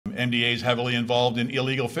MDA is heavily involved in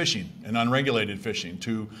illegal fishing and unregulated fishing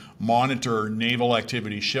to monitor naval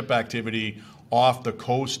activity, ship activity off the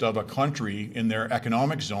coast of a country in their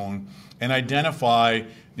economic zone and identify,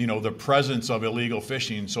 the presence of illegal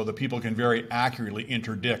fishing so that people can very accurately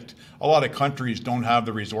interdict. A lot of countries don't have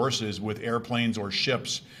the resources with airplanes or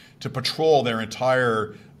ships to patrol their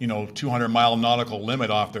entire, 200-mile nautical limit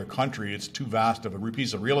off their country. It's too vast of a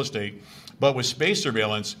piece of real estate. But with space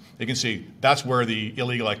surveillance, they can see that's where the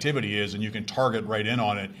illegal activity is, and you can target right in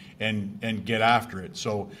on it and get after it.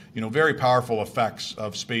 So, very powerful effects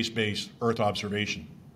of space-based Earth observation.